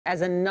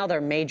As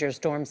another major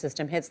storm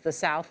system hits the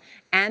south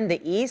and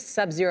the east,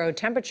 sub-zero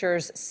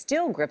temperatures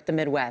still grip the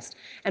Midwest.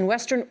 And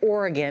western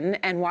Oregon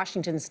and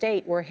Washington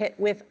state were hit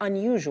with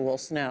unusual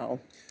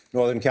snow.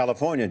 Northern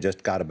California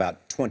just got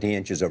about 20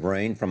 inches of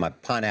rain from a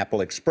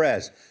pineapple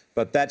express.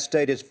 But that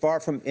state is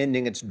far from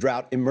ending its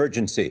drought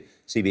emergency.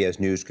 CBS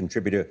News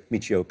contributor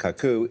Michio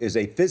Kaku is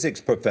a physics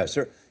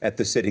professor at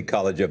the City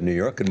College of New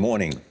York. Good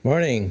morning.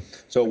 Morning.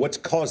 So what's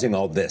causing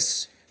all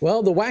this?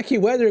 Well, the wacky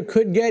weather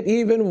could get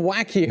even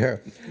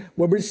wackier.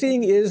 What we're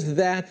seeing is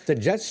that the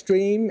jet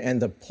stream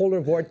and the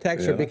polar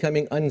vortex are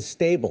becoming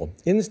unstable,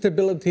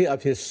 instability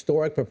of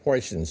historic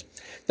proportions.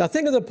 Now,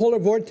 think of the polar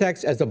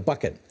vortex as a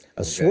bucket,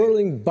 a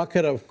swirling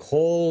bucket of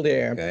cold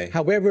air.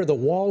 However, the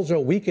walls are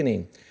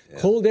weakening.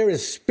 Cold air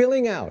is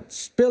spilling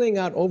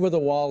out over the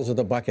walls of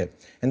the bucket.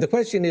 And the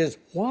question is,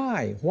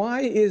 why?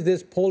 Why is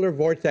this polar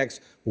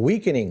vortex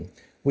weakening?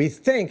 We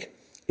think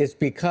it's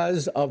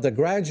because of the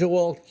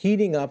gradual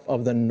heating up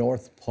of the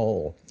North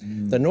Pole.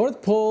 The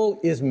North Pole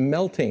is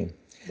melting.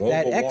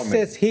 That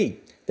excess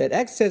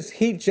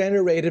heat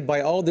generated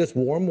by all this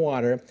warm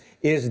water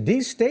is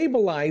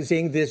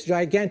destabilizing this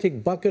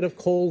gigantic bucket of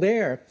cold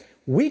air,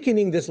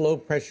 weakening this low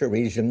pressure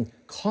region,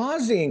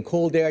 causing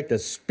cold air to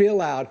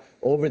spill out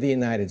over the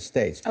United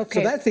States.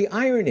 So that's the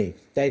irony,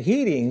 that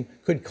heating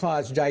could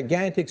cause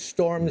gigantic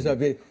storms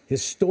of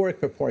historic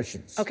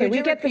proportions. Okay,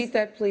 we get repeat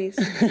that, please.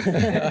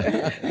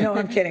 No,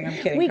 I'm kidding.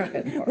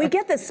 We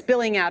get the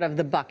spilling out of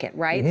the bucket,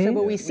 right? So,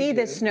 but we see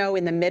this snow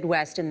in the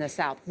Midwest and the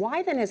South.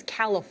 Why then has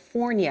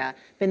California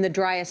been the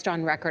driest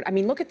on record? I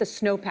mean, look at the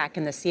snowpack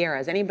in the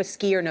Sierras. Any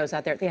skier knows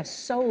out there, they have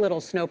so little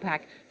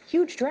snowpack,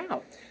 huge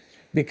drought.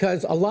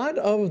 Because a lot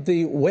of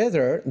the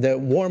weather, the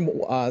warm,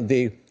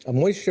 the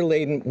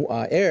moisture-laden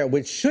air,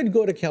 which should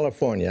go to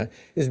California,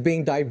 is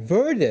being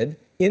diverted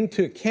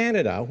into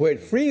Canada, where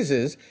it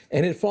freezes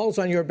and it falls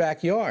on your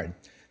backyard.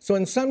 So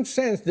in some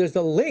sense, there's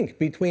a link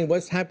between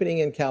what's happening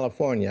in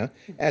California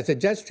as the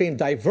jet stream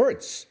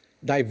diverts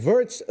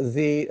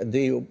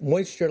the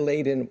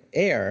moisture-laden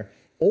air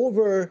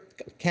over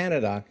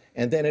Canada,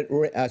 and then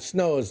it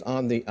snows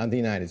on the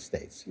United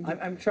States.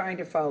 I'm trying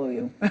to follow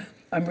you.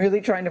 I'm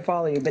really trying to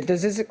follow you. But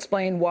does this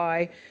explain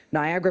why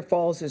Niagara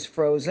Falls is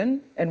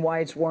frozen and why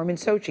it's warm in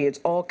Sochi?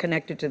 It's all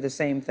connected to the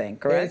same thing,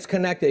 correct? Yeah, it's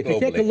connected. If you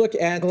take a look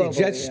at the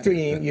jet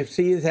stream, you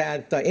see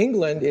that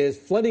England is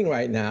flooding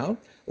right now.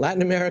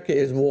 Latin America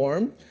is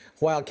warm,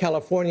 while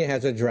California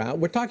has a drought.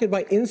 We're talking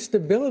about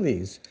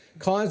instabilities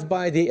caused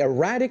by the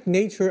erratic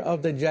nature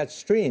of the jet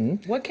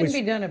stream. What can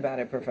be done about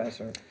it,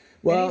 Professor?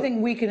 Well,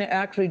 anything we can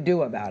actually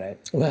do about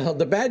it? Well,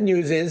 the bad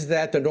news is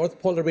that the North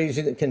Polar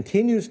region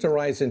continues to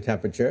rise in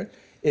temperature.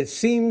 It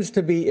seems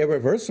to be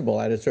irreversible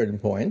at a certain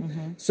point.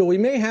 So we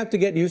may have to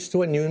get used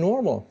to a new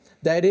normal.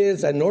 That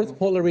is a North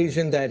Polar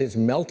region that is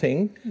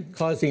melting,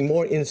 causing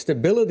more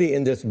instability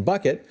in this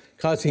bucket,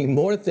 causing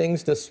more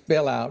things to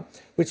spill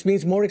out, which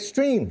means more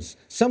extremes.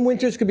 Some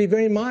winters could be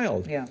very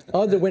mild.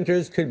 Other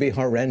winters could be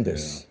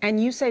horrendous. And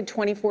you said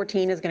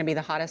 2014 is going to be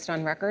the hottest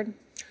on record?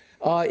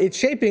 It's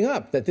shaping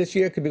up that this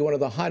year could be one of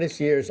the hottest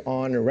years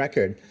on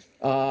record.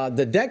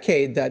 The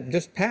decade that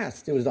just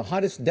passed, it was the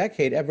hottest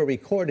decade ever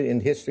recorded in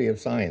the history of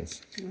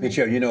science.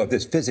 Michio, you know, if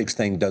this physics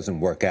thing doesn't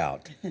work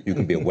out, you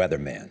can be a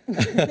weatherman.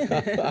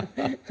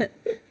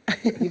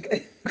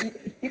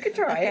 You could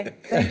try it.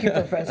 Thank you,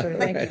 Professor.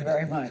 Thank you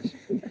very much.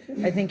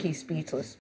 I think he's speechless.